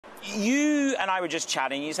You and I were just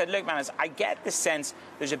chatting. You said, look, Manus, I get the sense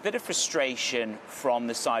there's a bit of frustration from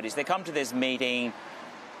the Saudis. They come to this meeting.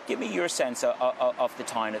 Give me your sense of the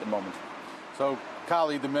tone at the moment. So,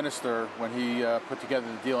 Khalid, the minister, when he put together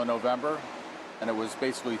the deal in November, and it was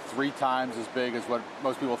basically 3 times as big as what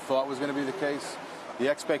most people thought was going to be the case, the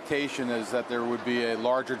expectation is that there would be a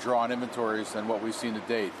larger draw on inventories than what we've seen to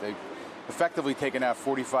date. They've effectively taken out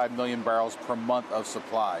 45 million barrels per month of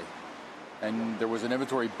supply. And there was an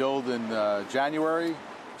inventory build in January,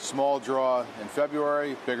 small draw in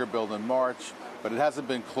February, bigger build in March, but it hasn't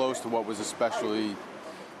been close to what was especially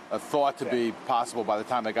thought to be possible by the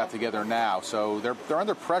time they got together now. So they're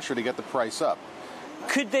under pressure to get the price up.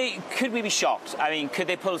 Could we be shocked? I mean, could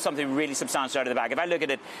they pull something really substantial out of the bag? If I look at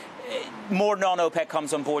it, more non-OPEC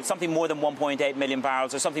comes on board, something more than 1.8 million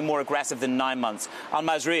barrels, or something more aggressive than 9 months.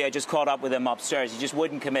 Al-Masri, I just caught up with him upstairs. He just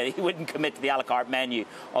wouldn't commit. He wouldn't commit to the a la carte menu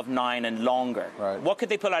of 9 and longer. Right. What could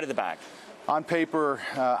they pull out of the bag? On paper,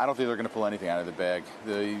 I don't think they're going to pull anything out of the bag.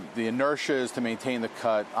 The inertia is to maintain the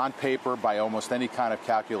cut. On paper, by almost any kind of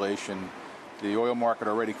calculation, the oil market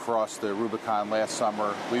already crossed the Rubicon last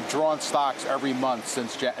summer. We've drawn stocks every month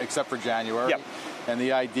since, except for January. Yep. And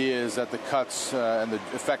the idea is that the cuts and the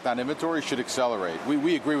effect on inventory should accelerate.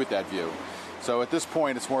 We agree with that view. So at this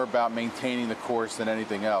point, it's more about maintaining the course than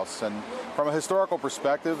anything else. And from a historical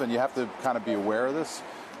perspective, and you have to kind of be aware of this,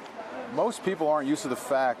 most people aren't used to the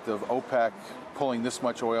fact of OPEC pulling this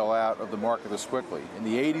much oil out of the market this quickly. In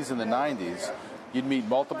the 80s and the 90s, you'd meet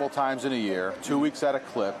multiple times in a year, 2 weeks at a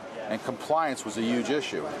clip, and compliance was a huge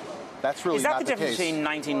issue. That's really not the case. Is that the difference between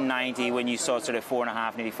 1990, when you saw sort of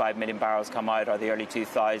 4.5, nearly 5 million barrels come out, or the early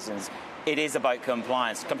 2000s? It is about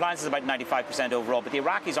compliance. Compliance is about 95% overall, but the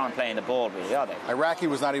Iraqis aren't playing the ball, really, are they? Iraqi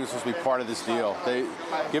was not even supposed to be part of this deal.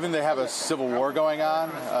 Given they have a civil war going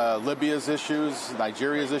on, Libya's issues,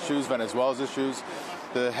 Nigeria's issues, Venezuela's issues,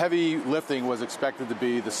 the heavy lifting was expected to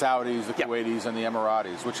be the Saudis, the Kuwaitis, and the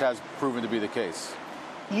Emiratis, which has proven to be the case.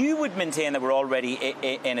 You would maintain that we're already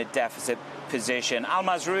in a deficit position.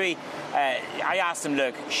 Al-Masri, I asked him,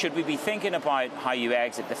 look, should we be thinking about how you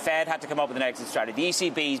exit? The Fed had to come up with an exit strategy. The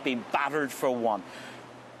ECB's been battered for one.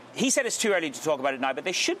 He said it's too early to talk about it now, but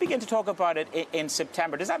they should begin to talk about it in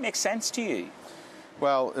September. Does that make sense to you?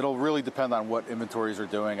 Well, it'll really depend on what inventories are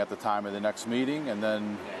doing at the time of the next meeting, and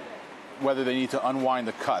then whether they need to unwind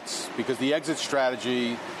the cuts, because the exit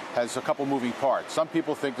strategy has a couple moving parts. Some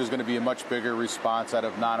people think there's going to be a much bigger response out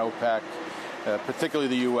of non-OPEC, particularly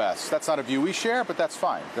the U.S. That's not a view we share, but that's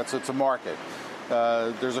fine. It's a market.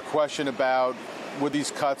 There's a question about, would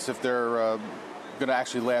these cuts, if they're going to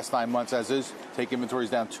actually last 9 months as is, take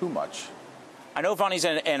inventories down too much? I know Vonnie's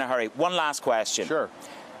in a hurry. One last question. Sure.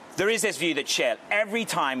 There is this view that Shell, every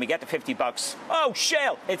time we get to $50, oh,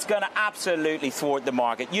 Shell, it's going to absolutely thwart the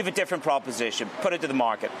market. You have a different proposition. Put it to the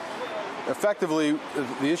market. Effectively,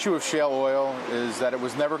 the issue of shale oil is that it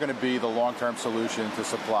was never going to be the long-term solution to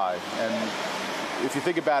supply. And if you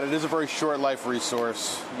think about it, it is a very short-life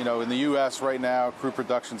resource. You know, in the U.S. right now, crude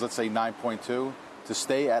production's, let's say, 9.2. To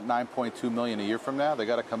stay at 9.2 million a year from now, they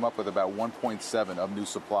got to come up with about 1.7 of new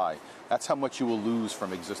supply. That's how much you will lose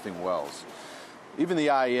from existing wells. Even the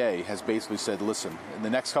IEA has basically said, listen, in the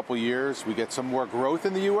next couple of years, we get some more growth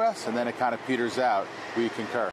in the U.S., and then it kind of peters out. We concur.